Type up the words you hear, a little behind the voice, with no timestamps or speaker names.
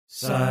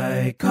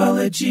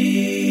Psychology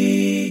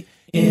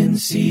in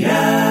Seattle.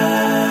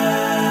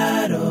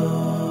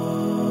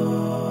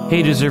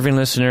 Hey, deserving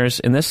listeners.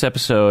 In this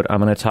episode,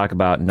 I'm going to talk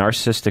about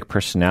narcissistic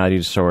personality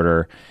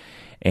disorder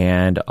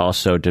and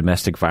also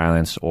domestic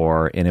violence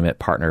or intimate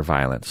partner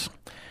violence.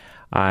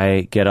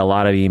 I get a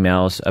lot of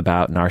emails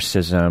about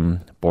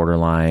narcissism,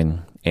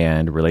 borderline,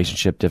 and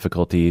relationship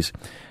difficulties,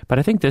 but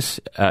I think this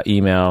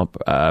email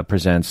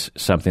presents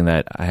something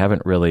that I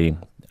haven't really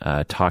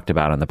talked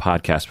about on the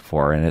podcast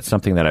before, and it's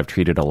something that I've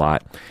treated a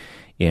lot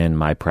in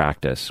my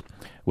practice,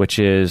 which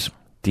is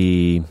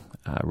the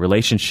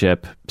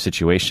relationship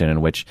situation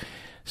in which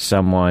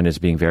someone is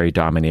being very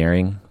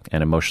domineering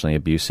and emotionally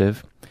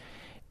abusive,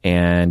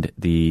 and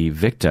the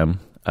victim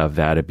of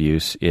that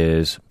abuse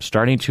is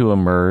starting to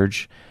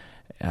emerge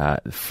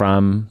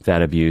from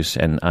that abuse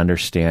and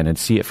understand and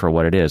see it for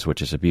what it is,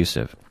 which is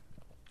abusive,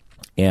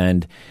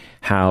 and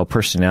how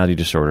personality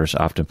disorders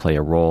often play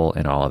a role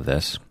in all of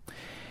this.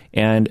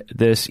 And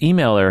this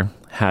emailer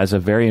has a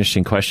very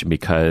interesting question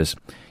because,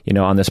 you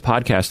know, on this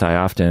podcast, I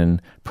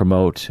often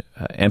promote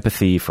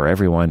empathy for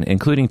everyone,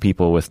 including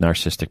people with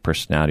narcissistic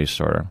personality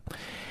disorder.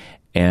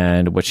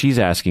 And what she's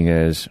asking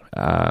is,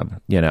 I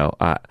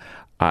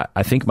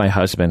think my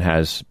husband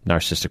has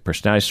narcissistic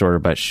personality disorder,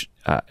 but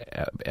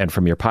and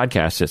from your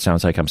podcast, it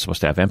sounds like I'm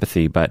supposed to have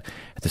empathy, but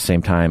at the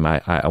same time,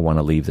 I want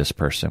to leave this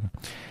person.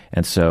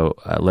 And so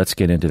let's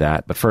get into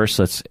that. But first,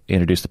 let's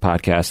introduce the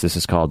podcast. This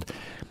is called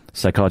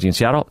Psychology in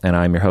Seattle, and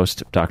I'm your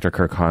host, Dr.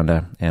 Kirk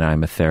Honda, and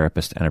I'm a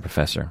therapist and a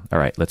professor. All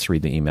right, let's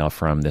read the email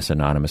from this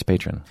anonymous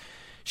patron.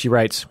 She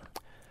writes,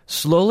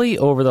 "Slowly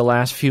over the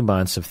last few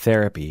months of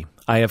therapy,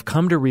 I have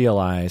come to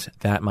realize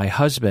that my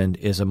husband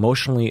is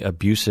emotionally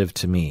abusive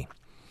to me.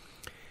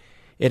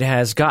 It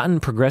has gotten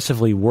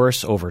progressively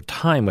worse over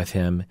time with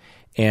him,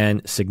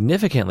 and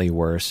significantly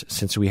worse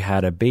since we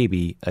had a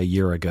baby a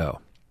year ago.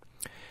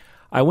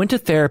 I went to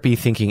therapy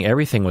thinking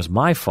everything was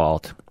my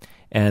fault,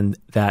 and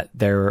that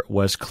there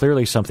was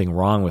clearly something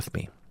wrong with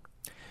me.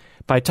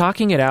 By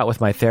talking it out with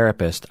my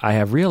therapist, I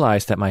have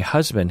realized that my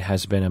husband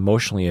has been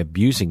emotionally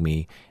abusing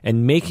me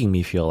and making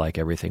me feel like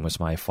everything was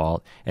my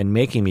fault and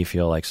making me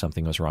feel like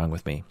something was wrong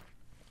with me.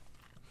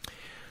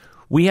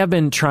 Me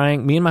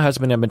and my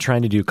husband have been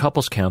trying to do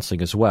couples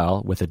counseling as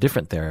well with a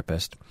different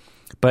therapist,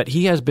 but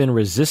he has been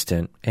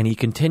resistant and he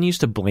continues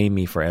to blame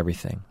me for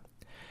everything.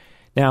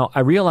 Now,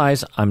 I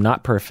realize I'm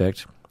not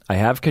perfect. I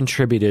have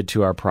contributed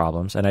to our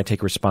problems, and I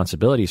take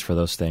responsibilities for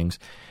those things,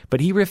 but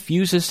he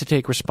refuses to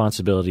take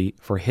responsibility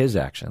for his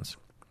actions.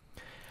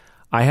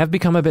 I have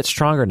become a bit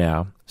stronger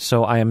now,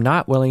 so I am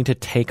not willing to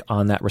take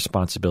on that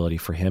responsibility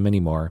for him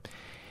anymore,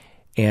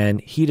 and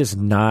he does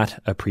not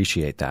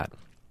appreciate that.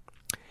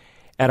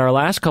 At our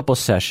last couple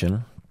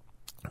session,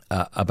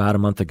 about a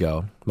month and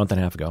a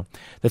half ago,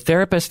 the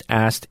therapist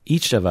asked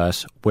each of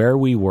us where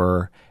we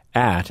were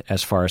at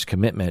as far as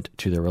commitment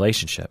to the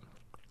relationship.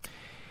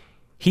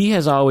 He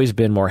has always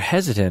been more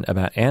hesitant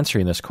about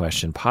answering this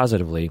question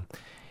positively,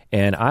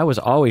 and I was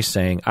always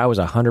saying I was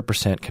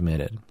 100%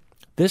 committed.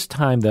 This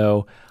time,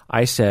 though,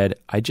 I said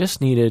I just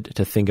needed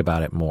to think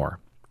about it more.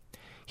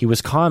 He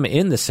was calm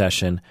in the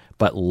session,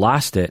 but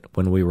lost it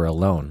when we were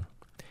alone.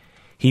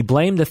 He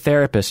blamed the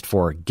therapist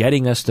for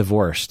getting us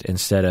divorced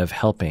instead of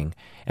helping,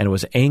 and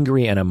was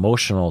angry and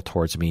emotional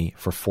towards me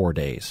for 4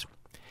 days.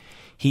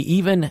 He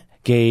even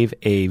gave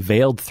a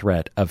veiled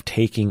threat of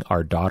taking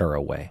our daughter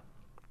away.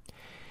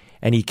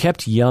 And he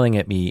kept yelling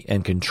at me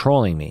and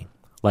controlling me,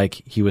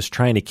 like he was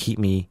trying to keep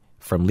me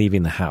from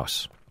leaving the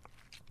house.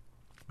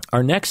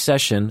 Our next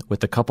session with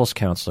the couples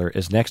counselor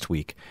is next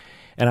week,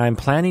 and I'm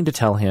planning to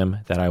tell him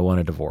that I want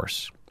a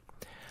divorce.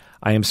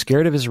 I am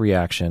scared of his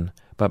reaction,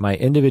 but my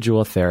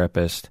individual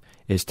therapist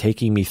is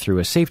taking me through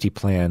a safety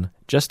plan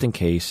just in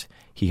case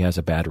he has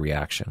a bad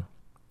reaction.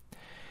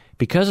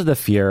 Because of the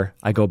fear,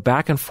 I go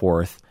back and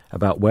forth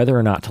about whether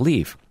or not to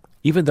leave,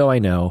 even though I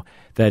know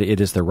that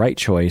it is the right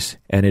choice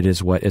and it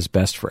is what is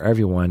best for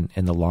everyone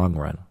in the long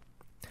run.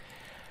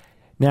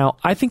 Now,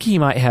 I think he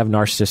might have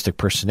narcissistic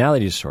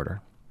personality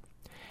disorder,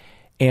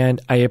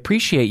 and I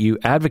appreciate you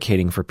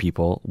advocating for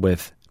people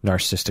with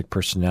narcissistic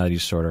personality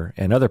disorder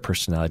and other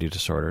personality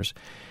disorders,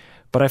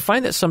 but I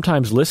find that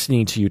sometimes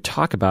listening to you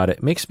talk about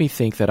it makes me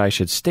think that I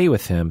should stay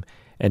with him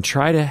and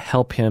try to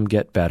help him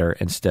get better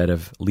instead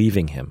of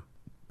leaving him.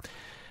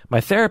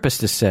 My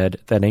therapist has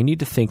said that I need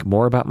to think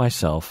more about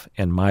myself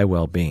and my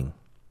well-being.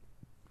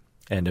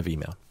 End of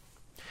email.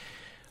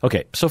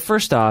 Okay, so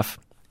first off,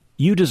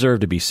 you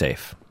deserve to be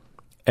safe.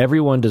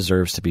 Everyone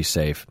deserves to be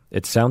safe.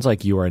 It sounds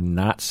like you are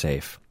not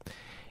safe.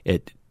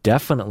 It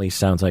definitely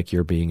sounds like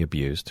you're being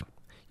abused.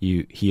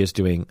 He is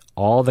doing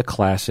all the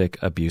classic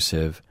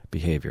abusive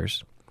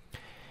behaviors.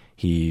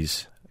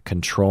 He's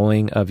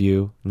controlling of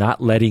you, not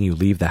letting you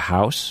leave the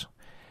house.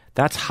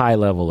 That's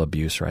high-level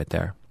abuse right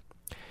there.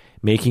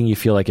 Making you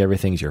feel like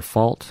everything's your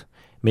fault,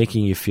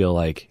 making you feel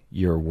like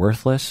you're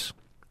worthless,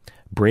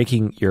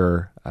 breaking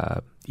your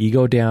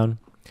ego down,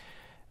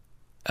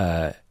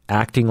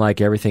 acting like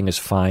everything is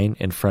fine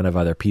in front of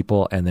other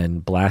people and then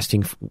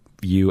blasting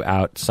you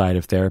outside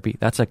of therapy,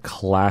 that's a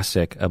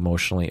classic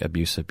emotionally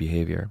abusive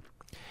behavior.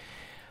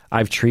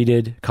 I've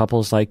treated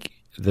couples like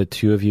the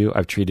two of you.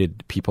 I've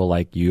treated people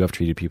like you. I've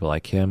treated people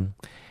like him.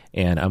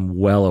 And I'm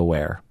well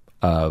aware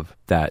of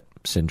that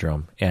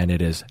syndrome, and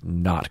it is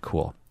not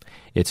cool.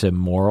 It's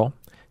immoral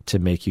to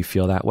make you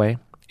feel that way,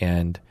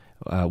 and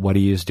what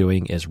he is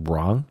doing is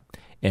wrong,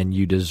 and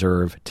you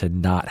deserve to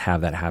not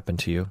have that happen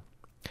to you.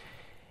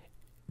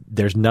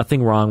 There's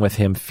nothing wrong with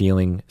him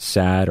feeling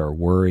sad or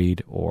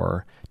worried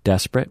or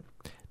desperate.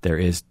 There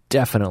is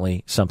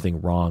definitely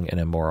something wrong and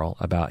immoral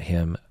about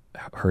him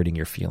hurting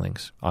your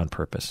feelings on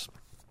purpose.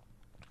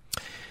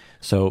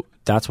 So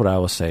that's what I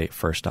will say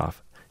first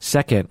off.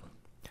 Second,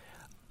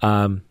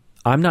 I'm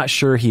not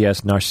sure he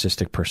has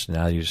narcissistic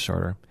personality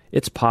disorder.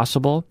 It's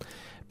possible,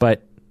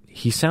 but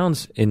he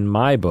sounds, in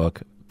my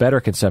book, better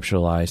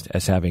conceptualized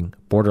as having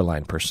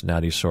borderline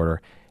personality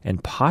disorder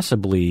and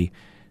possibly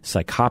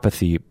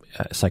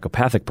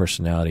psychopathic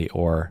personality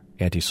or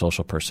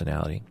antisocial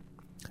personality,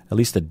 at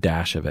least a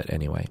dash of it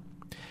anyway.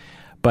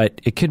 But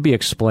it could be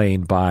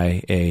explained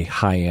by a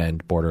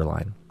high-end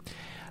borderline.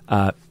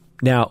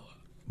 Now,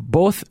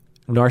 both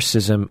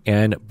narcissism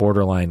and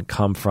borderline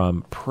come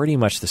from pretty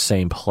much the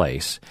same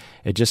place.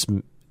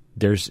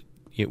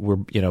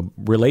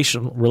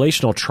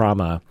 Relational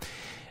trauma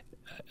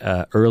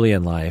early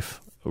in life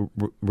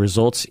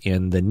results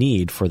in the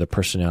need for the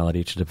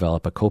personality to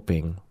develop a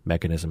coping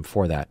mechanism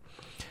for that,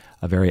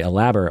 a very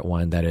elaborate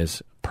one that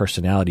is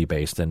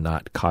personality-based and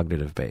not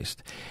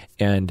cognitive-based.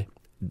 And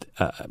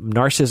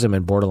narcissism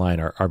and borderline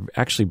are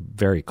actually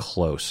very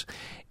close.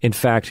 In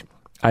fact,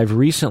 I've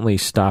recently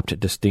stopped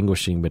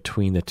distinguishing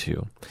between the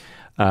two.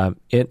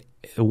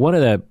 One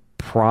of the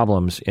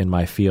problems in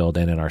my field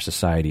and in our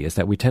society is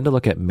that we tend to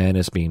look at men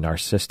as being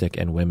narcissistic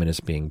and women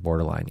as being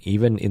borderline,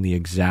 even in the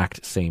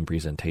exact same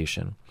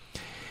presentation.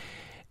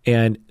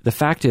 And the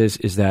fact is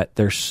that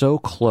they're so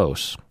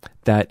close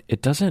that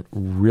it doesn't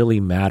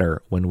really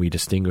matter when we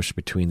distinguish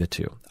between the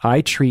two.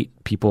 I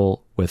treat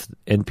people with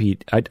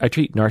NP, I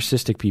treat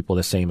narcissistic people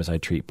the same as I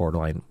treat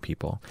borderline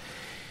people.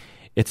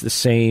 It's the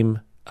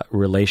same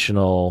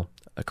relational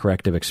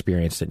corrective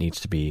experience that needs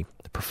to be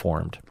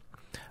performed.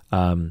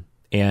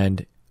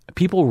 And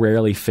people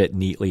rarely fit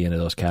neatly into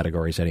those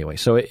categories anyway.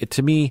 So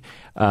to me,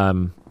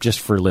 just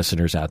for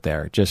listeners out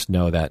there, just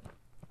know that,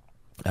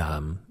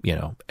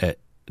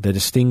 the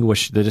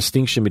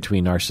distinction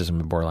between narcissism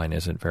and borderline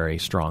isn't very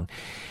strong.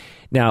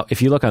 Now,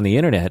 if you look on the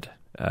internet,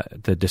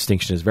 the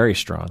distinction is very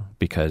strong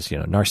because,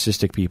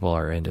 narcissistic people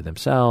are into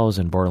themselves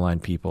and borderline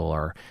people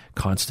are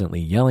constantly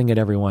yelling at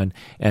everyone.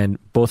 And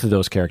both of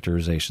those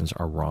characterizations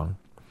are wrong.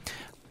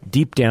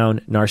 Deep down,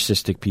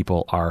 narcissistic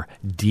people are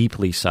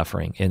deeply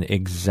suffering in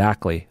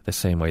exactly the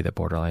same way that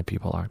borderline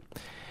people are.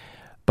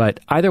 But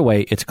either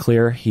way, it's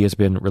clear he has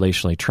been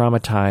relationally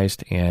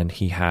traumatized and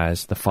he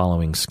has the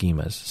following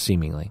schemas,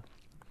 seemingly.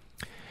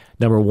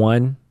 Number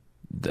one,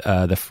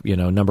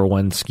 number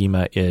one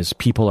schema is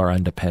people are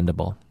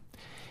undependable,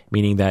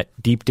 meaning that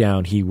deep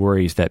down he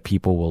worries that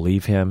people will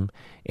leave him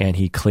and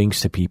he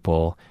clings to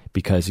people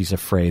because he's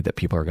afraid that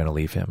people are going to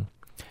leave him.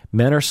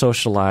 Men are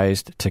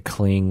socialized to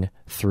cling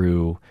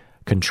through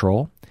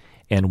control,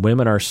 and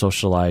women are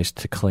socialized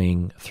to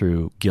cling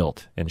through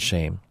guilt and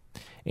shame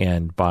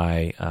and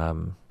by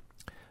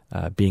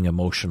being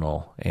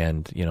emotional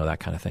and, that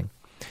kind of thing.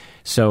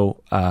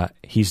 So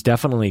he's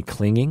definitely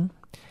clinging.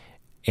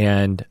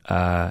 And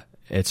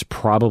it's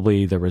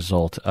probably the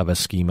result of a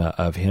schema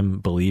of him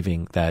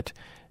believing that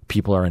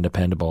people are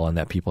undependable and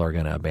that people are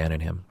going to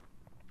abandon him.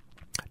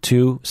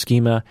 2,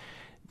 schema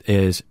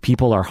is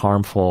people are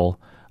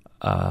harmful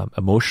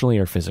emotionally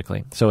or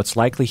physically. So it's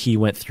likely he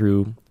went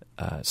through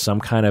some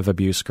kind of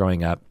abuse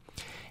growing up,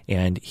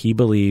 and he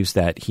believes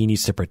that he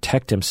needs to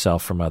protect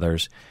himself from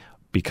others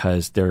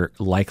because they're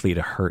likely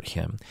to hurt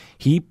him.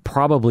 He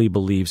probably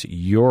believes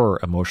you're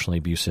emotionally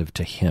abusive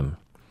to him.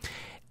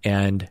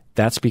 And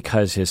that's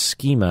because his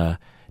schema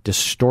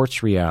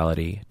distorts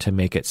reality to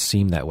make it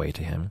seem that way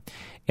to him.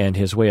 And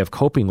his way of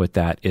coping with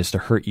that is to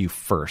hurt you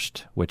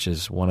first, which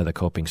is one of the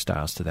coping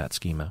styles to that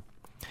schema.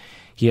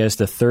 He has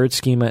the 3rd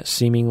schema,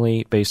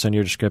 seemingly based on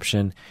your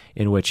description,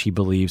 in which he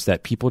believes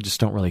that people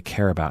just don't really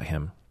care about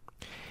him,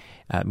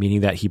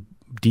 meaning that he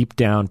deep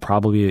down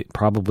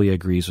probably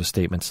agrees with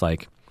statements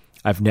like,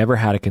 I've never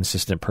had a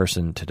consistent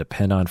person to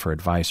depend on for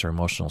advice or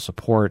emotional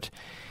support.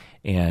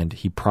 And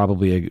he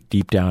probably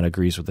deep down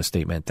agrees with the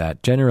statement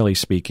that, generally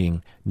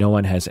speaking, no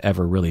one has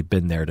ever really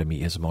been there to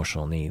meet his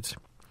emotional needs.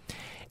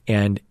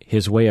 And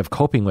his way of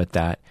coping with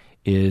that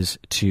is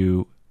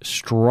to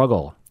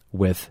struggle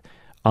with,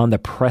 on the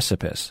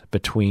precipice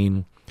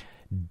between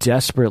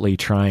desperately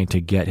trying to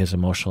get his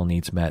emotional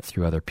needs met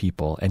through other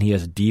people. And he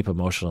has deep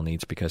emotional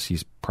needs because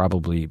he's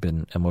probably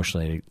been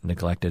emotionally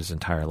neglected his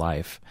entire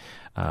life,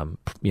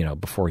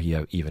 before he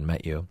even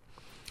met you.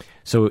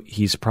 So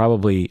he's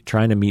probably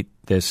trying to meet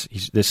this.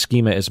 This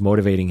schema is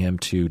motivating him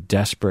to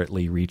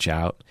desperately reach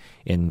out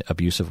in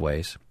abusive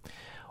ways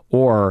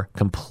or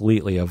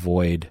completely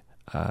avoid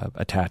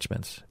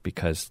attachments,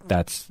 because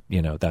those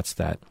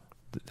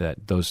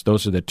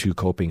are the two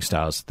coping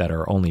styles that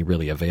are only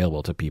really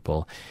available to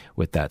people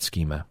with that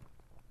schema.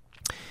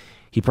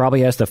 He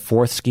probably has the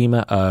fourth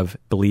schema of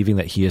believing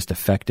that he is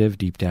defective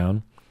deep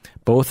down.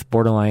 Both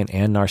borderline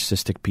and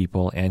narcissistic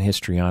people and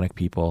histrionic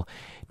people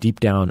deep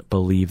down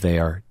believe they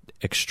are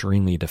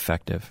extremely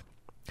defective,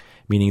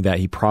 meaning that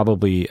he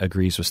probably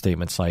agrees with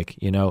statements like,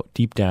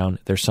 deep down,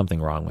 there's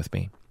something wrong with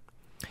me.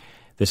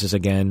 This is,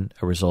 again,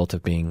 a result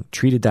of being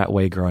treated that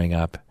way growing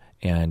up,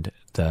 and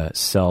the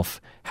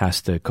self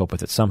has to cope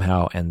with it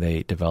somehow, and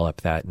they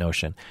develop that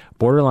notion.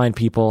 Borderline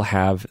people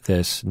have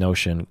this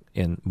notion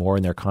more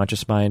in their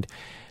conscious mind.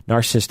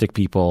 Narcissistic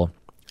people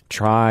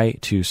try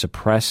to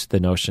suppress the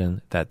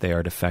notion that they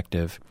are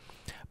defective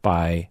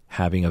by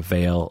having a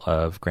veil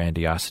of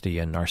grandiosity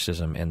and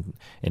narcissism and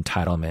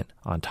entitlement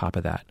on top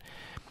of that.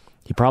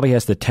 He probably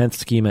has the 10th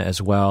schema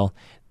as well,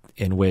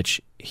 in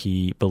which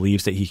he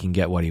believes that he can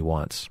get what he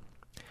wants,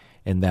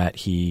 and that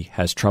he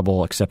has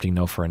trouble accepting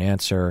no for an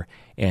answer,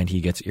 and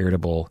he gets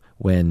irritable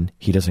when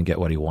he doesn't get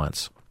what he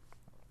wants.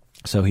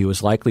 So he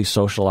was likely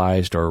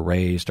socialized or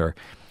raised or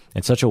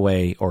in such a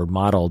way, or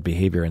modeled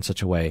behavior in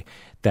such a way,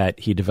 that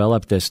he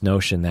developed this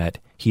notion that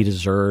he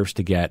deserves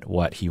to get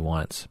what he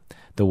wants,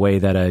 the way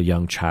that a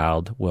young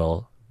child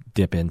will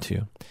dip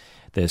into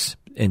this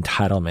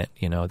entitlement,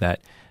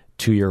 that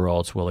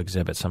 2-year-olds will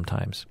exhibit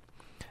sometimes.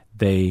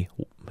 The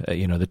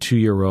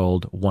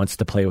 2-year-old wants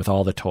to play with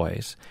all the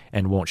toys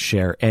and won't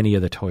share any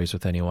of the toys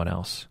with anyone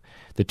else.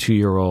 The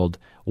 2-year-old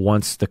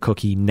wants the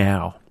cookie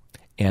now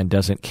and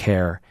doesn't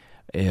care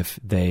if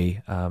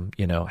they,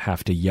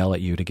 have to yell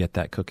at you to get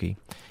that cookie.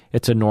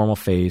 It's a normal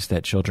phase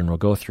that children will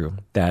go through,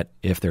 that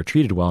if they're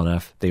treated well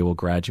enough, they will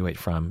graduate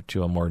from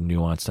to a more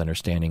nuanced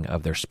understanding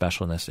of their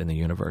specialness in the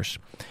universe.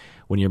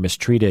 When you're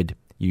mistreated,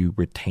 you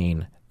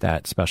retain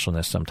that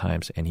specialness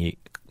sometimes, and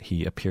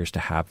he appears to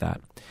have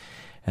that.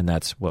 And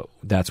that's what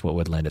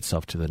would lend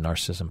itself to the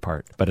narcissism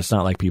part. But it's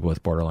not like people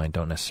with borderline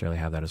don't necessarily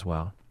have that as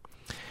well.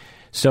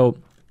 So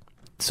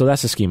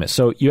that's the schema.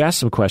 So you ask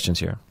some questions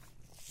here.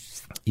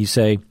 You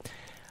say,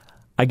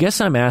 I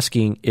guess I'm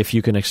asking if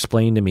you can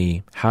explain to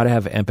me how to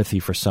have empathy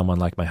for someone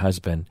like my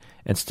husband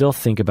and still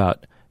think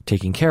about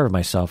taking care of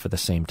myself at the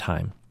same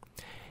time.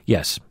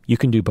 Yes, you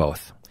can do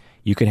both.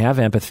 You can have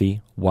empathy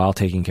while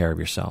taking care of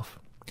yourself.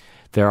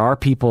 There are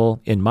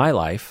people in my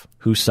life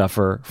who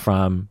suffer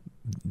from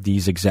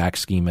these exact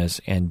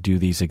schemas and do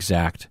these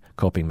exact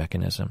coping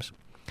mechanisms,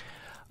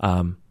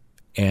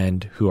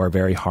 and who are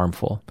very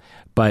harmful.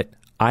 But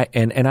I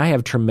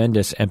have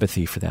tremendous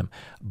empathy for them,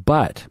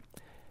 but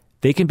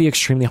they can be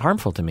extremely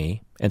harmful to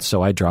me, and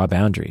so I draw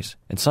boundaries.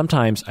 And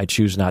sometimes I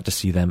choose not to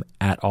see them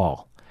at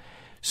all.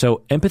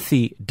 So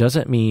empathy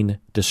doesn't mean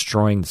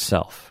destroying the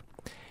self.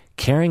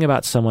 Caring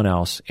about someone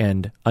else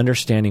and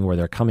understanding where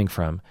they're coming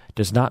from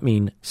does not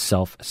mean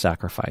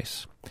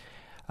self-sacrifice.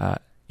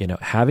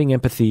 Having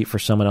empathy for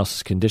someone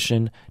else's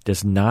condition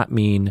does not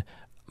mean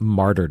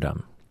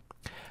martyrdom.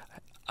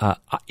 I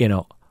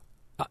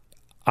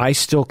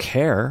still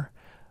care,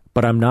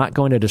 but I'm not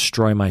going to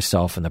destroy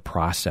myself in the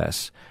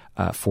process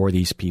for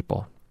these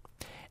people.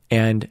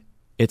 And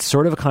it's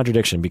sort of a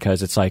contradiction,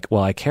 because it's like,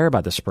 well, I care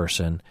about this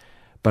person,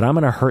 but I'm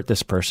going to hurt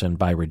this person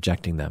by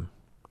rejecting them.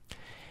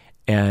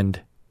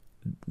 And,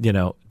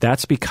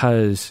 that's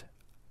because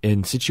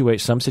in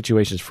some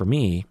situations for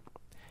me,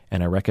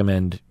 and I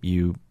recommend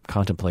you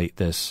contemplate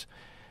this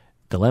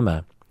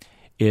dilemma,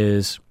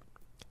 is,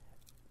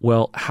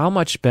 well, how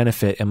much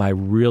benefit am I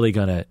really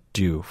going to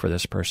do for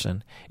this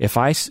person?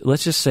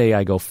 Let's just say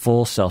I go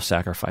full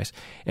self-sacrifice.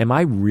 Am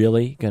I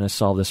really going to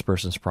solve this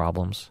person's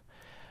problems?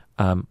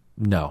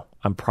 No,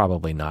 I'm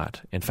probably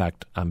not. In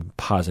fact, I'm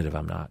positive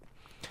I'm not.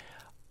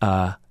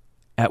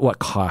 At what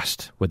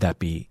cost would that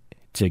be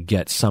to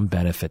get some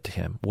benefit to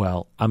him?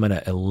 Well, I'm going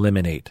to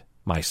eliminate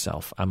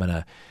myself. I'm going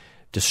to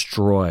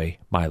destroy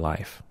my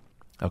life.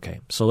 Okay,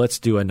 so let's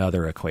do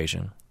another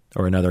equation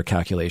or another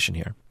calculation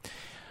here.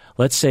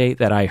 Let's say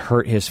that I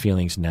hurt his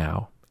feelings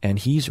now, and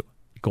he's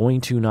going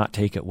to not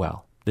take it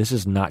well. This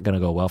is not going to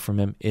go well for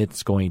him.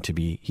 He's going to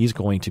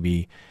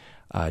be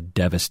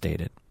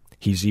devastated.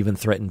 He's even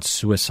threatened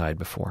suicide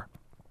before.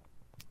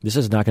 This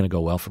is not going to go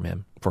well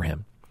for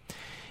him.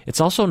 It's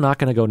also not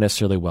going to go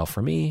necessarily well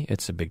for me.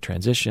 It's a big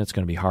transition. It's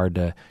going to be hard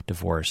to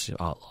divorce,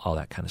 all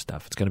that kind of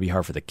stuff. It's going to be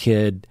hard for the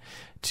kid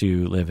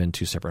to live in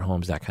 2 separate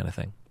homes, that kind of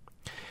thing.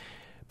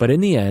 But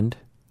in the end,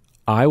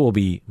 I will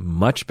be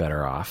much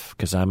better off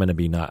because I'm going to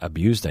be not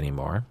abused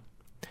anymore.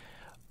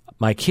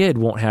 My kid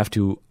won't have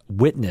to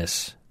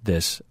witness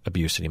this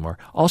abuse anymore.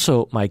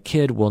 Also, my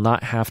kid will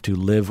not have to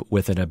live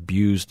with an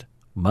abused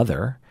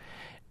mother.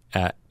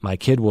 My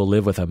kid will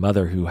live with a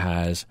mother who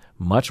has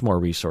much more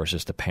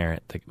resources to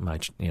parent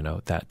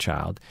that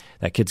child.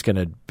 That kid's going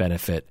to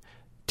benefit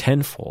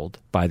tenfold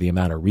by the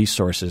amount of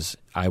resources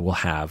I will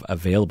have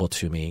available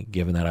to me,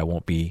 given that I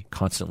won't be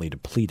constantly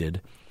depleted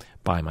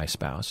by my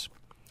spouse.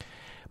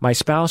 My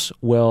spouse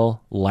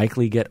will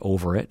likely get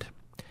over it,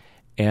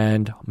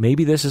 and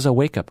maybe this is a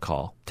wake-up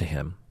call to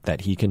him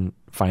that he can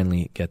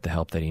finally get the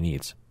help that he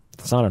needs.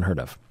 It's not unheard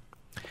of.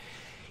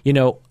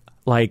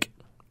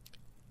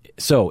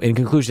 So in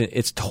conclusion,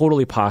 it's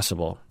totally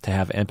possible to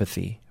have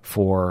empathy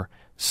for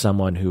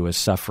someone who is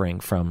suffering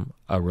from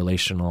a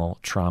relational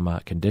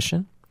trauma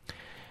condition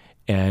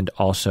and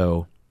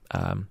also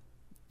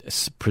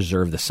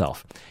preserve the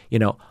self.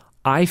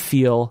 I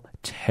feel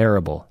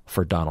terrible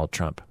for Donald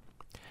Trump,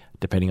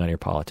 depending on your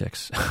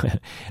politics.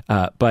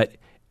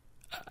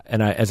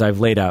 As I've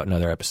laid out in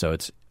other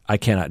episodes, I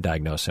cannot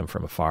diagnose him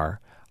from afar.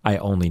 I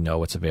only know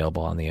what's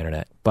available on the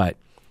internet. But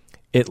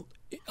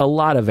a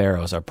lot of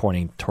arrows are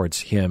pointing towards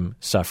him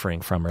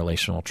suffering from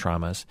relational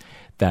traumas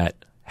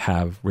that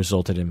have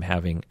resulted in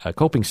having a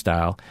coping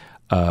style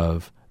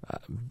of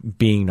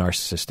being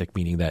narcissistic,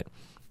 meaning that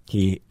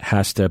he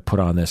has to put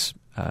on this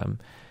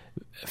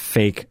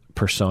fake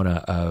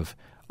persona of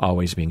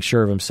always being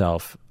sure of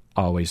himself,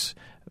 always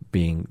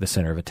being the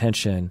center of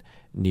attention,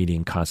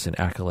 needing constant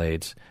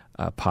accolades,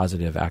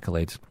 positive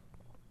accolades,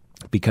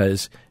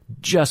 because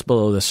just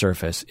below the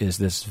surface is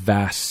this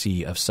vast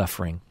sea of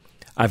suffering.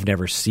 I've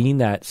never seen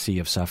that sea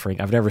of suffering.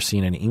 I've never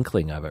seen an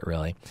inkling of it,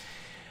 really,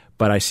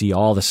 but I see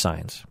all the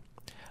signs.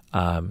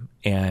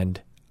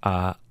 And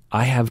I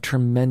have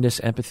tremendous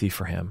empathy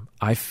for him.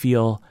 I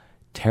feel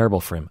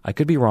terrible for him. I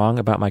could be wrong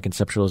about my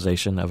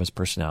conceptualization of his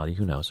personality.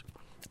 Who knows?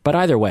 But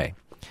either way,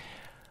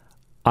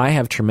 I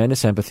have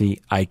tremendous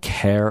empathy. I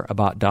care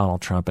about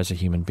Donald Trump as a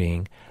human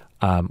being.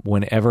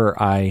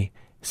 Whenever I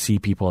see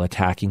people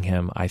attacking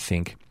him, I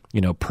think,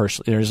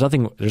 personally, there's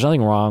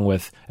nothing wrong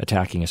with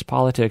attacking his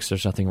politics.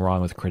 There's nothing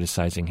wrong with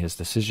criticizing his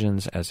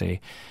decisions as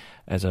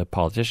a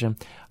politician.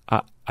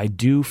 I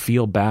do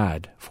feel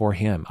bad for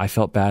him. I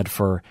felt bad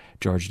for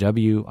George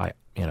W. I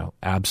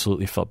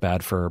absolutely felt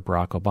bad for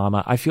Barack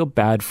Obama. I feel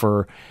bad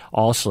for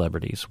all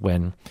celebrities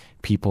when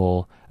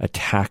people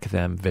attack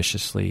them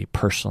viciously,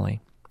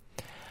 personally.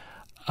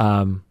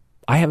 I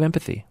have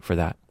empathy for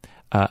that.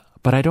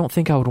 But I don't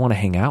think I would want to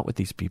hang out with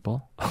these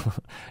people.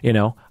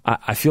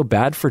 I feel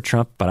bad for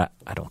Trump, but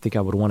I don't think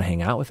I would want to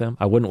hang out with him.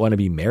 I wouldn't want to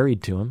be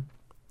married to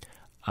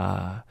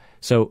him.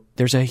 So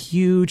there's a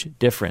huge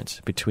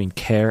difference between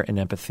care and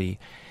empathy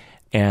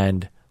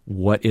and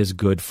what is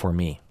good for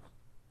me.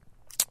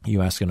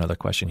 You ask another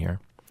question here.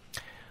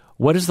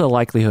 What is the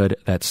likelihood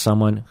that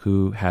someone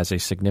who has a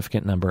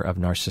significant number of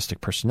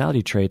narcissistic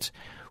personality traits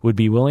would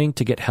be willing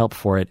to get help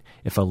for it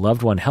if a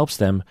loved one helps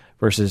them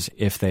versus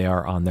if they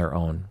are on their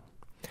own?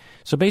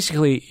 So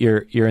basically,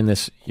 you're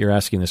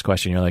asking this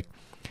question. You're like,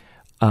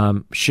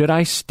 should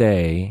I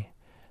stay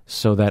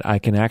so that I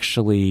can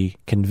actually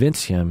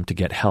convince him to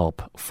get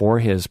help for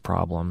his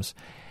problems,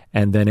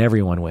 and then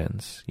everyone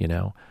wins?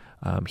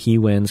 He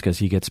wins because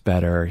he gets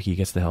better. He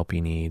gets the help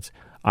he needs.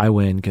 I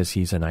win because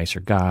he's a nicer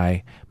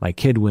guy. My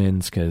kid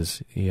wins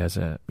because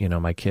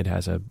my kid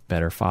has a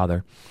better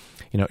father.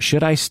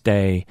 Should I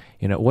stay?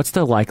 What's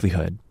the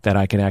likelihood that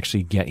I can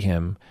actually get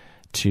him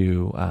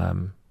to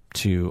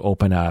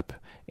open up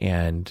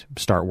and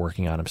start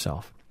working on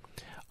himself?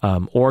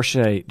 Or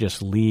should I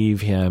just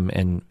leave him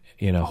and,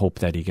 hope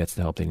that he gets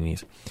the help that he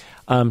needs?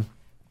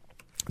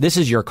 This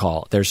is your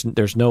call.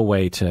 There's no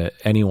way to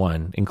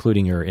anyone,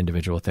 including your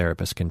individual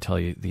therapist, can tell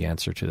you the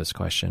answer to this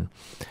question.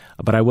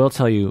 But I will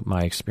tell you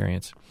my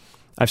experience.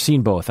 I've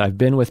seen both. I've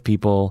been with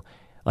people,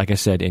 like I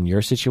said, in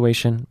your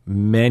situation.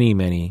 Many,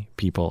 many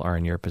people are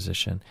in your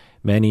position.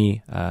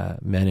 Many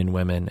men and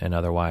women and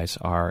otherwise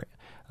are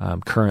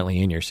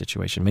currently in your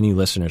situation. Many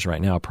listeners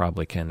right now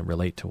probably can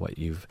relate to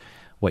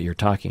what you're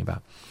talking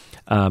about.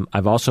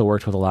 I've also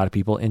worked with a lot of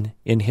people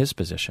in his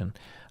position,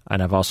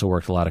 and I've also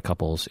worked with a lot of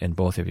couples in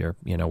both of your,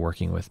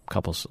 working with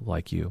couples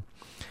like you.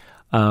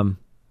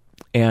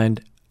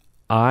 And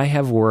I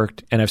have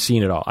worked, and I've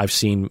seen it all. I've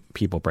seen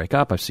people break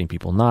up. I've seen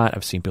people not.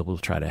 I've seen people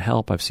try to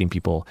help. I've seen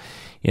people,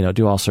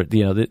 do all sorts.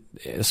 The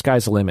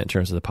sky's the limit in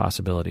terms of the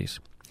possibilities.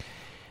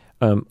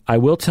 I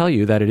will tell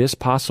you that it is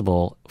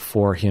possible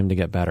for him to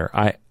get better.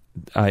 I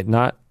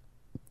not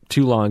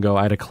too long ago,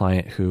 I had a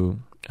client who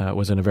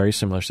was in a very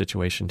similar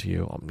situation to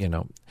you,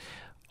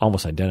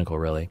 almost identical,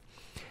 really.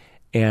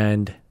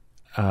 And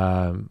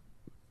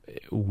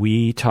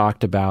we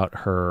talked about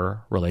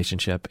her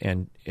relationship,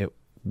 and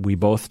we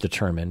both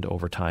determined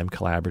over time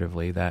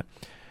collaboratively that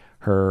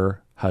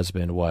her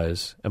husband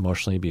was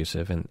emotionally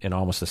abusive in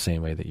almost the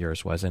same way that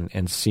yours was,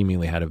 and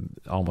seemingly had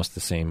almost the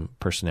same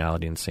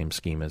personality and same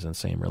schemas and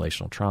same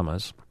relational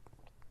traumas.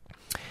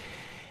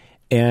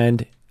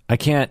 And I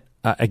can't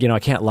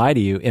lie to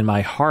you. In my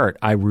heart,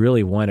 I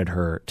really wanted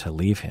her to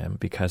leave him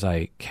because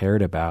I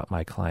cared about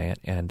my client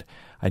and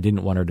I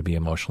didn't want her to be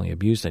emotionally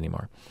abused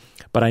anymore.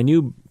 But I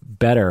knew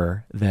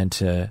better than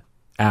to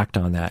act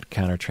on that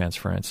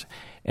countertransference.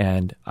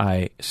 And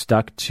I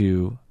stuck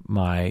to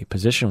my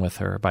position with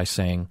her by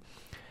saying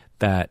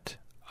that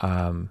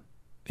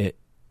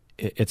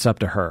it's up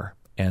to her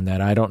and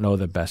that I don't know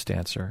the best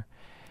answer.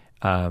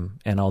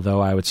 And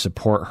although I would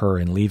support her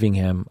in leaving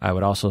him, I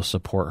would also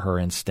support her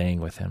in staying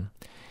with him.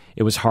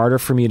 It was harder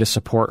for me to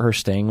support her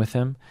staying with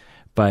him,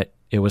 but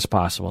it was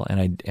possible.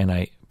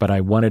 But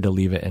I wanted to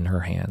leave it in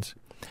her hands.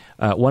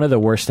 One of the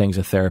worst things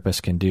a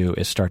therapist can do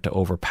is start to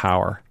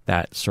overpower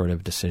that sort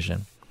of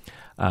decision.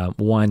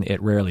 One,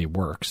 it rarely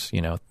works.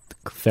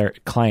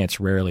 Clients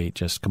rarely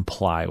just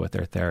comply with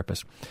their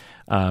therapist.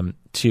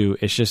 Two,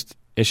 it's just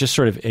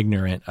sort of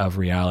ignorant of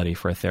reality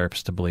for a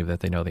therapist to believe that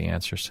they know the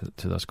answers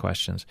to those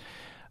questions.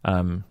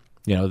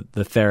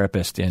 The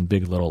therapist in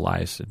Big Little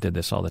Lies did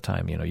this all the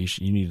time. You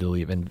need to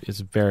leave, and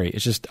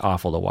it's just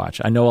awful to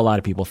watch. I know a lot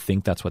of people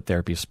think that's what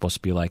therapy is supposed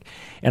to be like,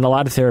 and a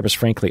lot of therapists,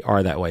 frankly,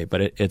 are that way.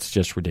 But it's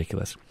just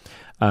ridiculous.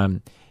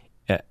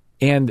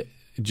 And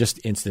just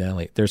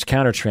incidentally, there's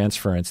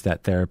countertransference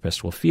that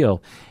therapists will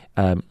feel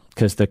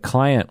because the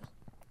client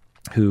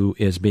who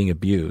is being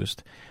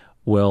abused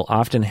will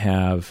often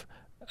have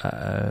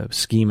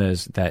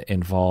schemas that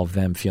involve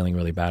them feeling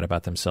really bad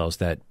about themselves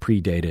that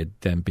predated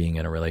them being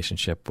in a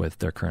relationship with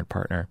their current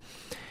partner.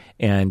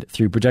 And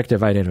through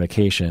projective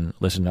identification,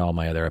 listen to all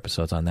my other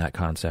episodes on that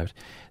concept,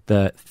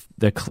 the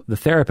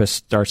therapist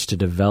starts to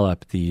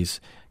develop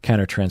these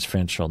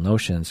countertransferential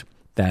notions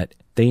that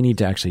they need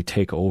to actually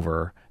take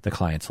over the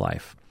client's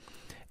life.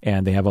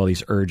 And they have all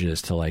these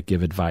urges to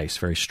give advice,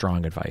 very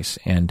strong advice.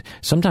 And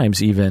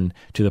sometimes even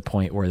to the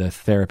point where the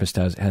therapist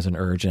has an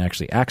urge and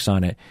actually acts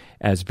on it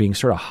as being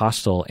sort of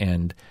hostile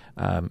and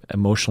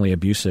emotionally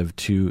abusive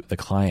to the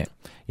client,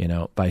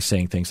 by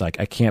saying things like,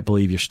 I can't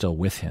believe you're still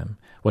with him.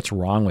 What's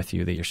wrong with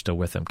you that you're still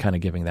with him? Kind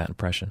of giving that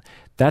impression.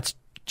 That's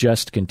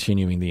just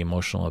continuing the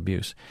emotional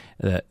abuse.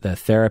 The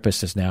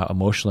therapist is now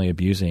emotionally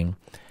abusing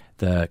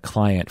the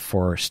client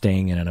for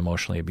staying in an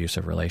emotionally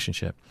abusive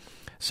relationship.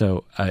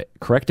 So a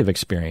corrective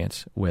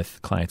experience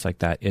with clients like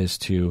that is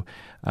to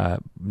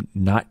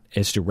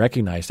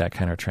recognize that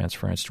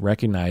countertransference, to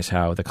recognize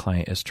how the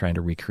client is trying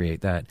to recreate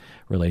that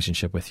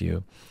relationship with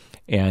you,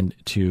 and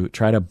to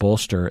try to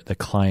bolster the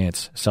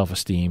client's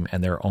self-esteem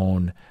and their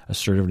own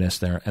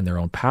assertiveness and their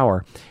own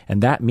power.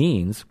 And that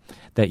means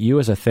that you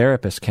as a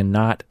therapist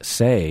cannot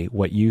say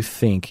what you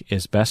think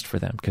is best for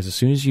them, because as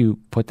soon as you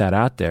put that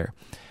out there,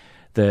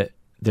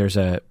 there's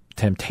a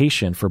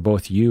temptation for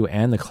both you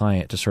and the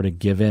client to sort of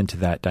give in to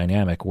that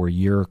dynamic where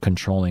you're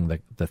controlling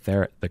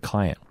the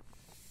client.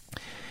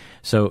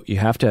 So you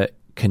have to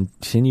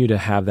continue to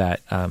have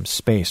that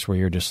space where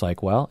you're just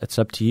like, well, it's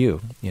up to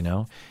you.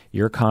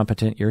 You're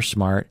competent, you're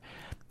smart.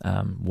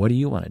 What do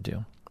you want to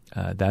do?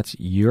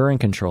 You're in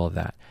control of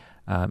that.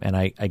 And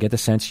I get the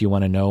sense you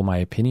want to know my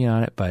opinion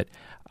on it, but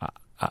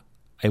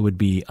it would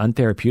be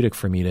untherapeutic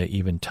for me to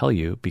even tell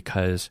you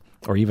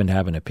or even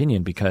have an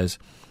opinion because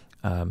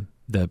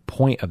the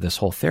point of this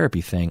whole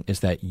therapy thing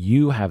is that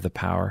you have the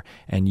power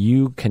and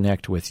you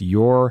connect with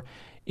your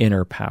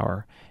inner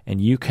power and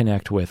you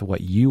connect with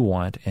what you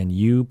want and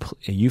you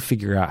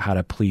figure out how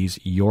to please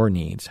your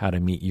needs, how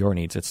to meet your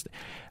needs.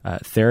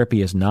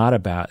 Therapy is not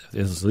about,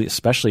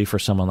 especially for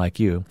someone like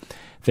you,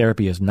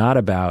 therapy is not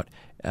about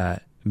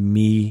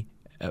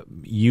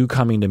you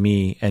coming to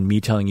me and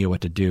me telling you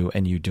what to do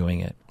and you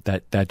doing it.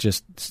 That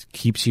just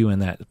keeps you in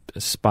that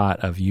spot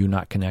of you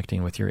not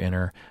connecting with your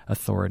inner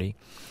authority.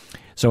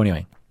 So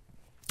anyway,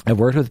 I've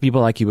worked with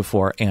people like you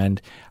before,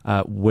 and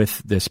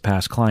with this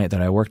past client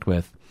that I worked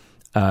with,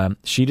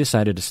 she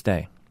decided to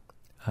stay,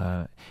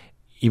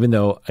 even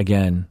though,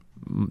 again,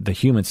 the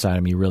human side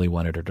of me really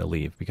wanted her to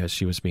leave because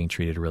she was being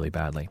treated really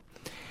badly.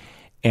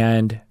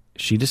 And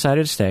she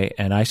decided to stay,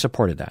 and I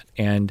supported that.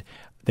 And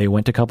they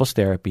went to couples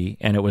therapy,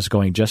 and it was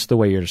going just the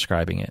way you're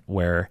describing it,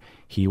 where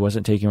he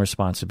wasn't taking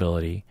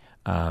responsibility,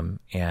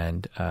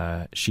 and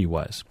she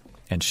was,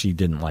 and she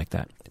didn't like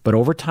that. But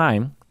over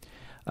time,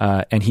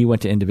 and he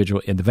went to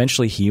individual, and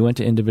eventually he went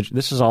to individual.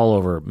 This is all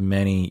over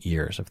many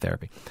years of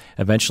therapy.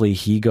 Eventually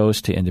he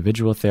goes to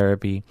individual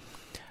therapy,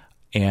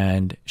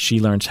 and she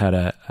learns how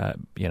to,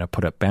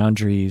 put up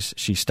boundaries.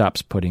 She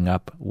stops putting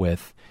up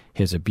with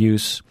his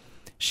abuse.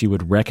 She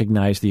would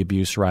recognize the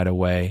abuse right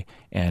away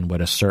and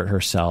would assert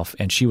herself,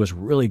 and she was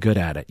really good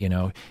at it.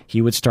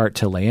 He would start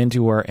to lay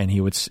into her,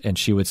 and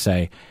she would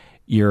say,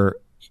 "You're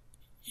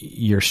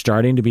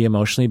starting to be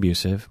emotionally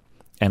abusive,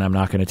 and I'm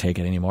not going to take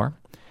it anymore.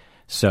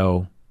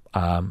 So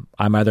I'm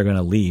either going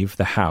to leave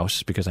the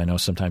house because I know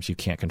sometimes you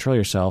can't control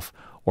yourself,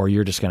 or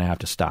you're just going to have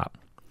to stop."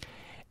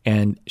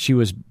 And she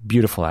was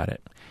beautiful at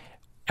it.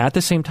 At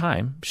the same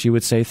time, she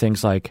would say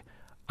things like,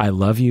 "I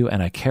love you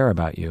and I care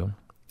about you,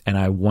 and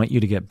I want you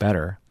to get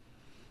better.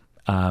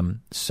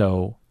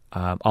 So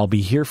I'll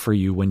be here for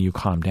you when you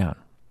calm down."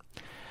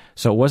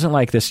 So it wasn't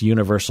like this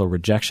universal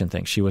rejection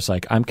thing. She was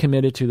like, "I'm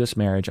committed to this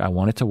marriage. I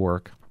want it to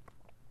work.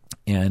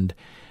 And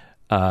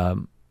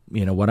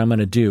what I'm going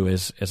to do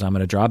is I'm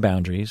going to draw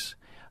boundaries.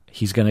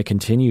 He's going to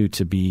continue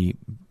to be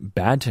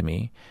bad to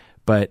me,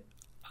 but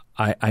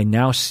I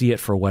now see it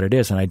for what it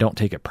is, and I don't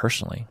take it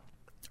personally,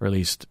 or at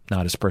least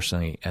not as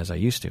personally as I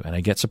used to. And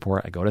I get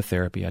support. I go to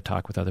therapy. I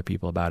talk with other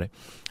people about it.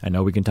 I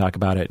know we can talk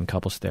about it in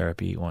couples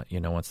therapy,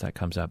 once that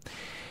comes up.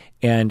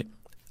 And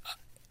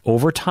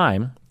over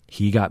time,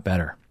 he got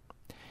better.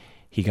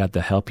 He got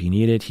the help he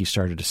needed. He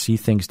started to see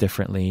things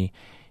differently.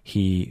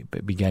 He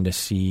began to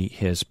see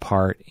his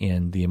part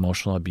in the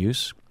emotional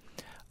abuse.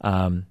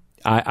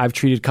 I've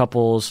treated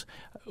couples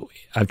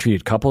I've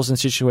treated couples in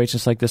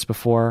situations like this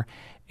before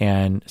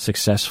and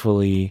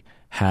successfully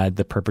had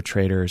the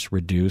perpetrators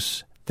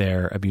reduce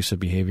their abusive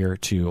behavior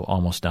to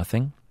almost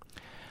nothing.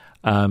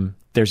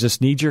 There's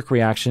this knee-jerk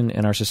reaction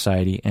in our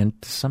society and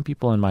some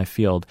people in my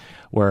field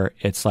where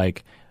it's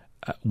like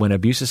when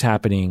abuse is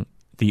happening,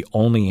 the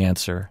only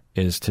answer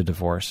is to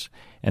divorce,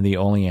 and the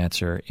only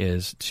answer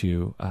is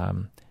to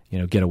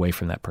get away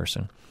from that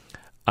person.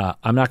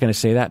 I'm not going to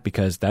say that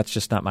because that's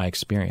just not my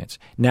experience.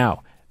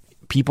 Now,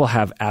 people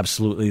have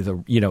absolutely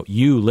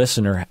you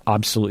listener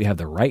absolutely have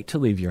the right to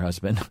leave your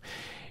husband.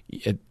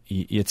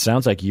 It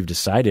sounds like you've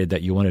decided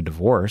that you want a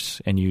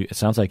divorce, and it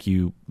sounds like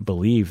you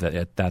believe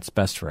that that's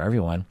best for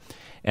everyone,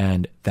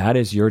 and that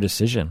is your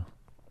decision,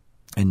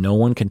 and no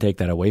one can take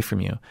that away from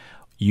you.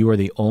 You are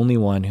the only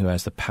one who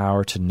has the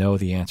power to know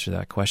the answer to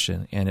that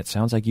question, and it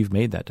sounds like you've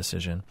made that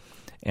decision,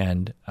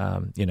 and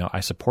I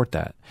support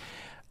that.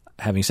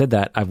 Having said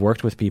that, I've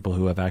worked with people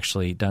who have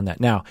actually done that.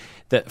 Now,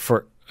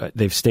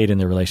 they've stayed in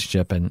the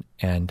relationship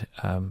and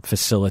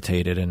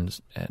facilitated and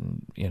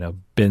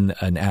been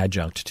an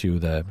adjunct to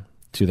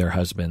their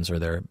husbands or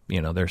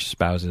their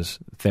spouse's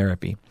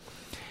therapy.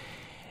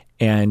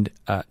 And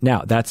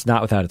now that's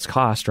not without its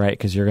cost, right?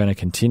 Because you're going to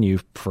continue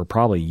for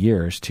probably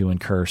years to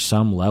incur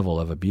some level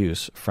of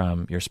abuse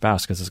from your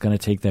spouse because it's going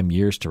to take them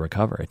years to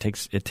recover. It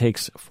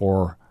takes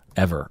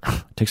forever.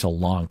 It takes a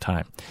long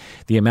time.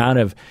 The amount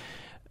of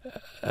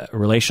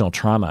relational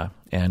trauma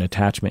and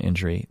attachment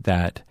injury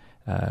that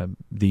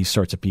these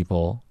sorts of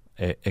people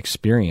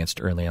experienced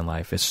early in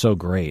life is so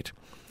great,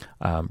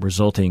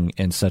 resulting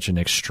in such an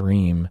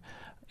extreme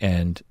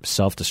and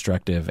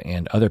self-destructive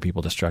and other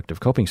people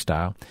destructive coping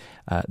style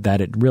that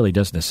it really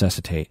does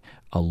necessitate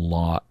a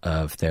lot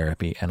of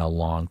therapy and a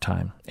long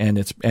time. And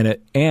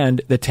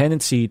the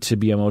tendency to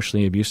be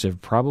emotionally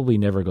abusive probably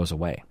never goes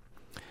away.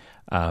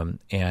 So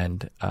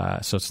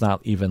it's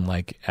not even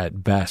like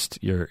at best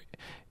you're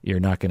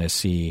not going to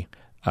see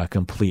a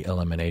complete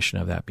elimination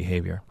of that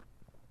behavior.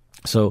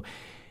 So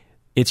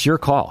it's your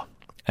call,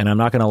 and I'm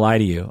not going to lie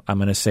to you. I'm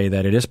going to say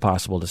that it is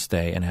possible to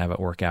stay and have it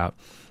work out,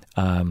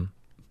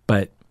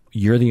 but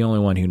you're the only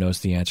one who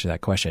knows the answer to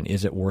that question.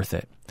 Is it worth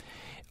it?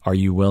 Are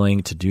you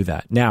willing to do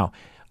that? Now,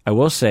 I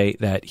will say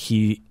that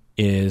he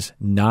is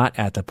not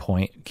at the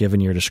point,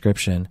 given your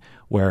description,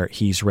 where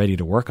he's ready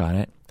to work on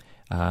it.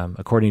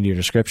 According to your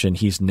description,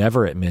 he's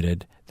never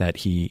admitted that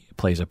he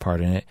plays a part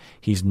in it.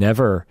 He's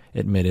never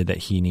admitted that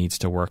he needs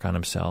to work on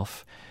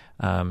himself.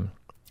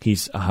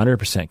 He's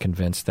 100%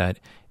 convinced that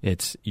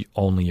it's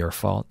only your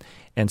fault.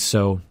 And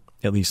so,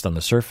 at least on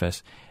the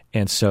surface.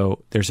 And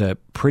so there's a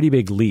pretty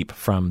big leap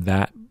from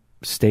that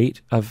state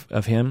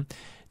of him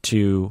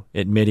to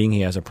admitting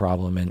he has a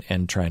problem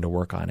and trying to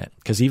work on it.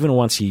 Because even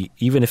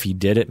if he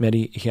did admit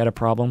he had a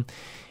problem,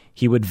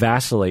 he would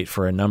vacillate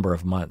for a number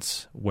of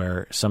months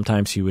where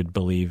sometimes he would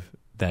believe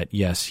that,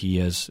 yes, he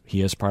is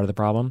part of the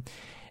problem.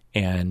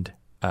 And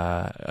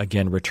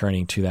again,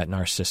 returning to that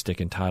narcissistic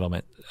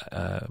entitlement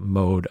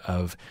mode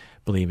of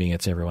believing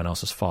it's everyone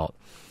else's fault.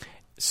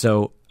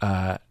 So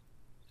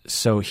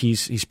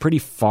he's pretty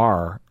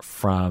far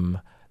from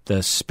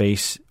the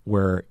space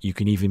where you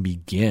can even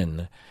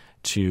begin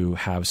to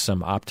have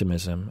some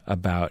optimism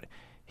about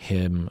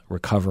him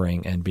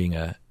recovering and being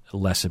a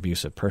less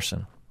abusive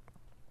person.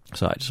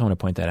 So I just want to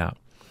point that out.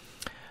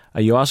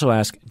 You also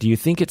ask, do you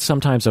think it's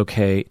sometimes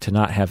okay to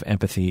not have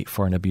empathy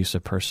for an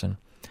abusive person?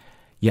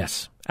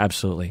 Yes,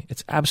 absolutely.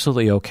 It's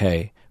absolutely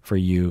okay for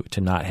you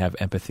to not have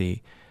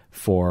empathy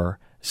for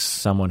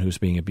someone who's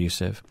being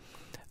abusive.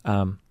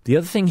 The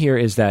other thing here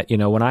is that,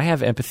 when I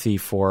have empathy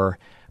for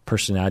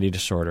personality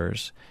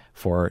disorders,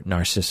 for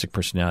narcissistic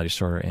personality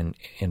disorder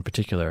in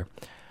particular,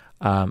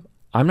 I'm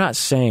not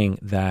saying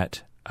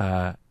that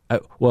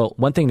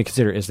one thing to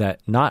consider is that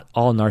not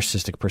all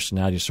narcissistic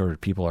personality disorder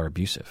people are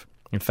abusive.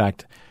 In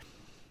fact,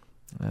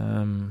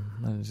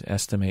 let's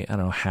estimate,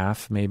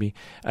 half maybe.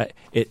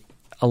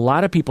 A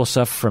lot of people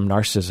suffer from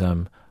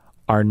narcissism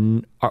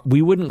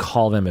we wouldn't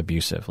call them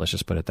abusive. Let's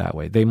just put it that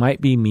way. They might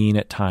be mean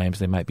at times.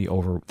 They're going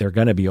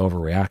to be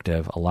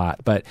overreactive a lot,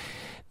 but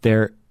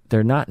they're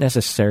not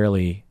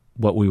necessarily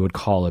what we would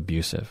call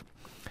abusive.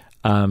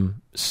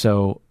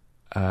 So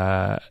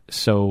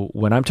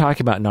when I'm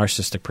talking about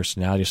narcissistic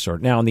personality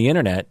disorder, now on the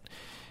internet,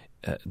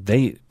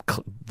 the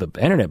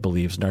internet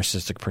believes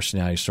narcissistic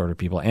personality disorder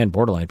people and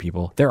borderline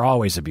people, they're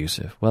always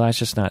abusive. Well, that's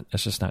just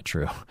not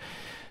true.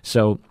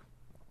 So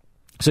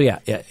yeah,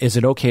 is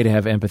it okay to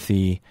have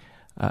empathy?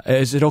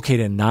 Is it okay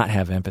to not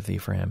have empathy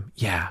for him?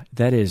 Yeah,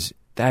 that is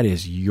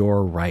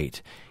your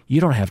right. You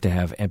don't have to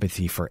have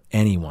empathy for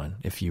anyone.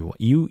 If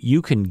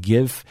you can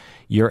give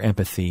your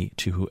empathy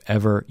to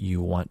whoever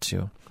you want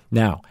to.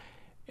 Now,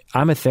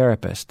 I'm a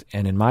therapist,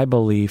 and in my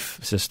belief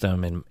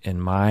system,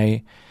 in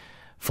my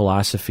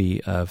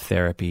philosophy of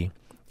therapy,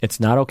 it's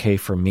not okay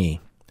for me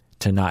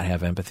to not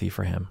have empathy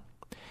for him.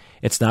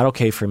 It's not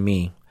okay for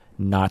me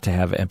not to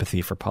have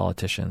empathy for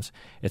politicians.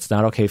 It's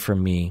not okay for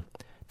me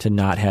to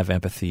not have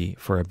empathy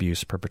for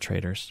abuse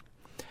perpetrators.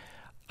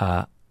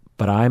 But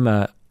I'm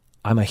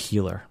a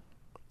healer.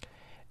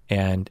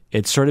 And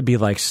it'd sort of be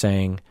like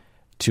saying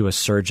to a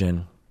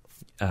surgeon,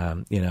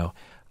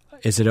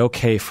 is it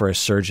okay for a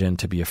surgeon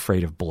to be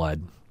afraid of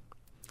blood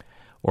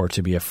or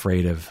to be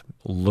afraid of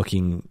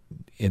looking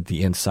at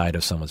the inside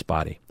of someone's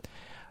body?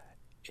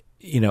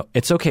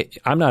 It's okay.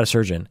 I'm not a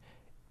surgeon.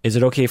 Is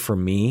it okay for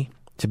me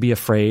to be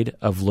afraid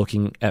of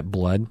looking at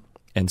blood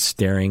and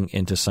staring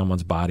into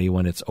someone's body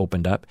when it's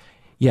opened up?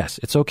 Yes,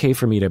 it's okay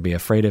for me to be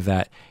afraid of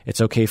that.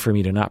 It's okay for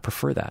me to not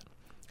prefer that.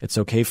 It's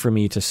okay for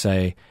me to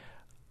say,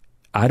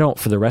 I don't,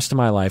 for the rest of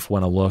my life,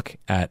 want to look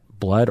at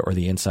blood or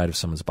the inside of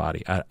someone's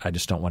body. I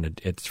just don't want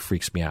to, it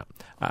freaks me out.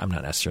 I'm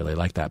not necessarily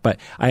like that, but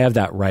I have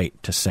that right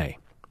to say.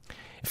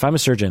 If I'm a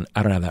surgeon,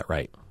 I don't have that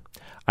right.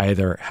 I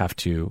either have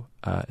to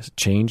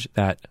change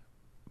that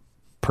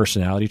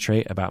personality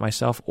trait about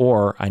myself,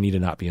 or I need to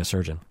not be a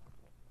surgeon.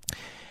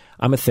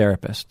 I'm a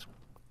therapist.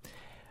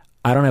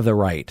 I don't have the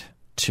right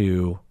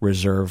to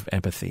reserve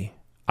empathy.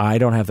 I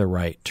don't have the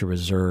right to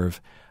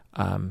reserve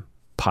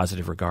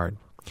positive regard.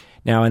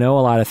 Now, I know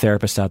a lot of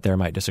therapists out there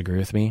might disagree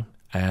with me,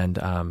 and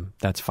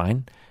that's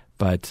fine,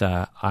 but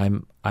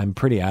I'm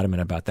pretty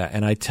adamant about that.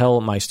 And I tell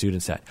my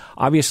students that.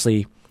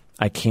 Obviously,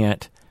 I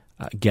can't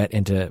get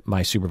into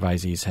my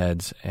supervisees'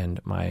 heads and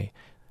my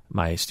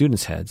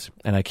students' heads,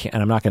 and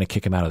I'm not going to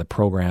kick them out of the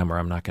program, or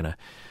I'm not going to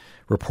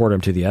report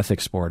them to the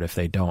ethics board if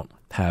they don't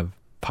have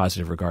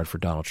positive regard for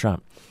Donald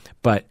Trump.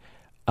 But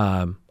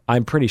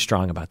I'm pretty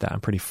strong about that. I'm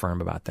pretty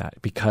firm about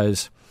that,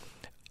 because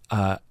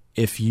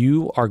if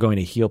you are going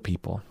to heal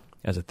people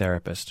as a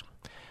therapist,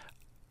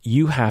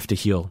 you have to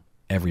heal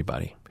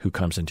everybody who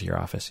comes into your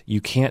office. You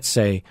can't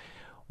say,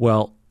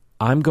 well,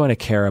 I'm going to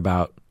care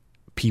about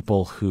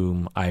people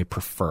whom I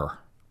prefer.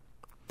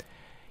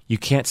 You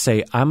can't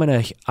say, I'm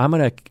going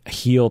to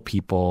heal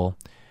people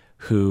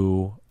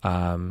who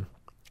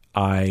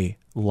I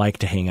like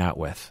to hang out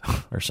with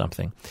or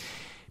something.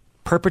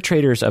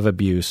 Perpetrators of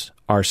abuse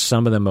are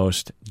some of the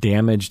most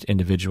damaged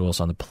individuals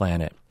on the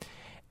planet.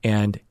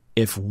 And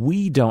if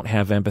we don't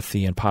have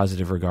empathy and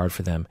positive regard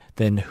for them,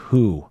 then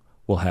who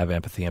will have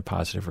empathy and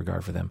positive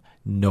regard for them?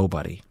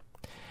 Nobody.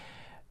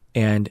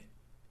 And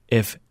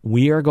if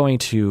we are going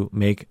to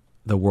make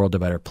the world a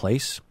better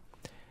place,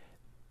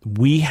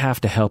 we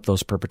have to help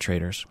those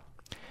perpetrators.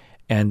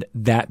 And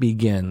that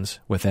begins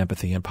with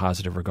empathy and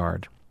positive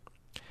regard.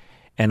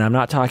 And I'm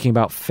not talking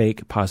about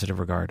fake positive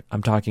regard.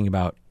 I'm talking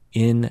about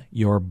in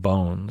your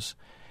bones,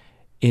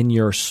 in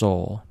your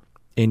soul,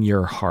 in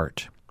your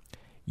heart,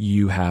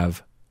 you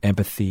have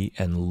empathy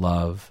and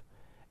love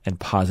and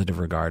positive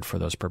regard for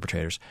those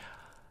perpetrators.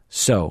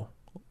 So,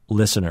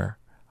 listener,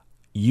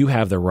 you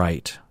have the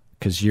right,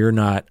 because you're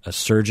not a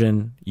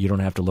surgeon. You don't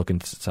have to look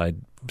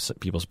inside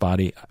people's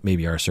body.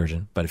 Maybe you're a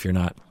surgeon, but if you're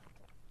not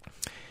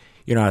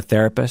a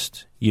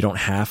therapist. You don't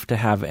have to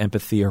have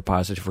empathy or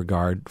positive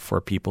regard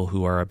for people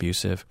who are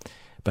abusive,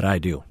 but I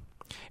do.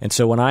 And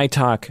so when I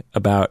talk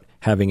about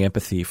having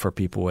empathy for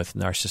people with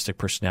narcissistic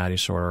personality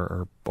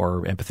disorder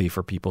or empathy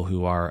for people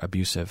who are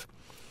abusive,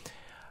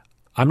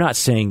 I'm not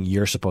saying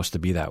you're supposed to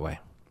be that way.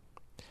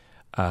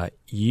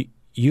 You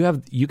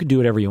can do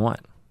whatever you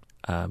want,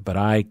 but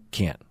I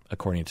can't,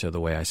 according to the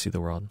way I see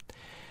the world.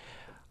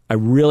 I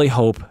really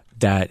hope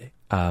that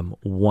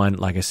one,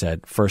 like I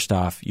said, first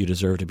off, you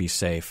deserve to be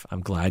safe.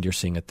 I'm glad you're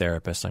seeing a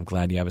therapist. I'm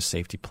glad you have a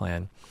safety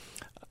plan.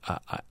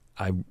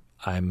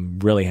 I'm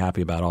really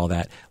happy about all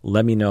that.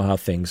 Let me know how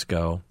things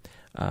go.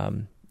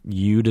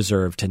 You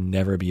deserve to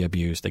never be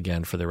abused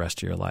again for the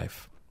rest of your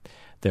life.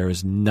 There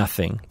is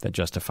nothing that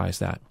justifies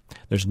that.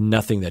 There's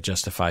nothing that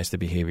justifies the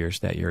behaviors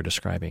that you're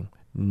describing.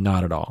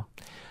 Not at all.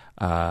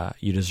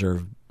 You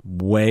deserve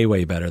way,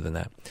 way better than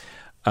that.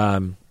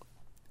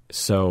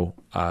 So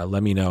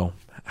let me know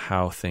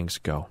how things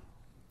go.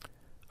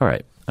 All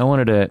right. I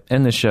wanted to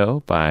end the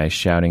show by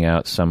shouting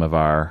out some of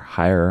our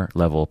higher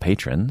level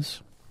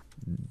patrons.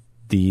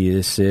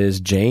 This is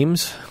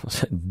James.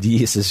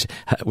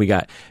 We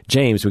got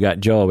James, we got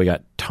Joel, we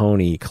got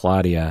Tony,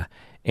 Claudia,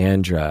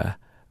 Andra,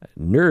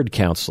 Nerd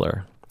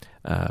Counselor,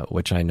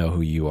 which I know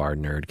who you are,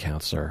 Nerd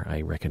Counselor.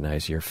 I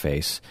recognize your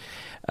face.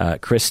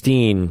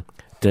 Christine,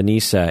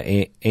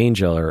 Denisa,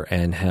 Angel, or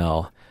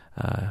Angel.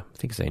 I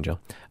think it's Angel.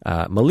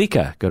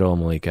 Malika, good old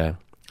Malika.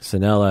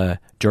 Sanella,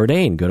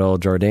 Jordan, good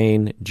old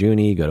Jordan.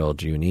 Junie, good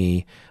old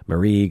Junie.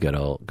 Marie, good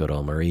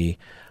old Marie.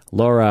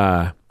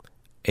 Laura,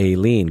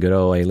 Aileen, good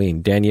old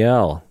Aileen.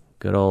 Danielle,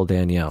 good old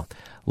Danielle.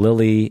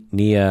 Lily,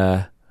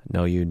 Nia,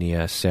 know you,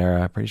 Nia.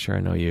 Sarah, pretty sure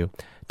I know you.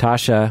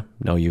 Tasha,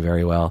 know you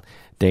very well.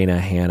 Dana,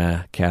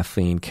 Hannah,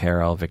 Kathleen,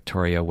 Carol,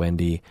 Victoria,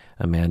 Wendy,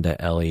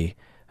 Amanda, Ellie,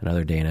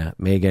 another Dana.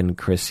 Megan,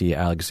 Chrissy,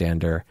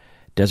 Alexander,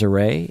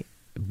 Desiree,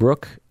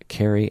 Brooke,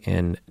 Carrie,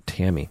 and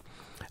Tammy.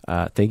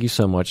 Thank you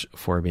so much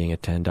for being a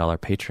 $10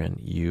 patron.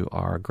 You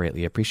are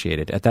greatly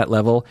appreciated. At that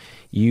level,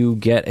 you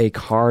get a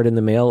card in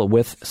the mail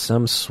with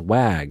some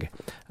swag.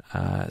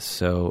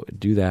 So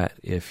do that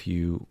if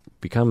you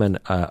become an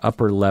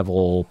upper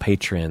level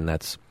patron.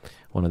 That's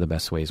one of the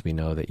best ways we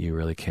know that you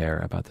really care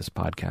about this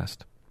podcast.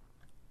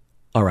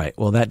 All right.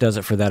 Well, that does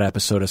it for that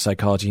episode of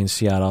Psychology in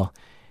Seattle.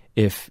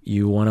 If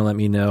you want to let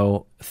me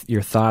know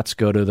your thoughts,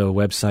 go to the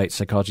website,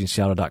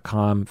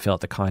 psychologyinseattle.com, fill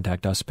out the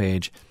Contact Us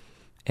page,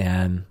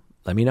 and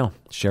let me know.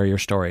 Share your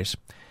stories.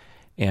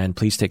 And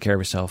please take care of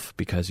yourself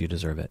because you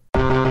deserve it.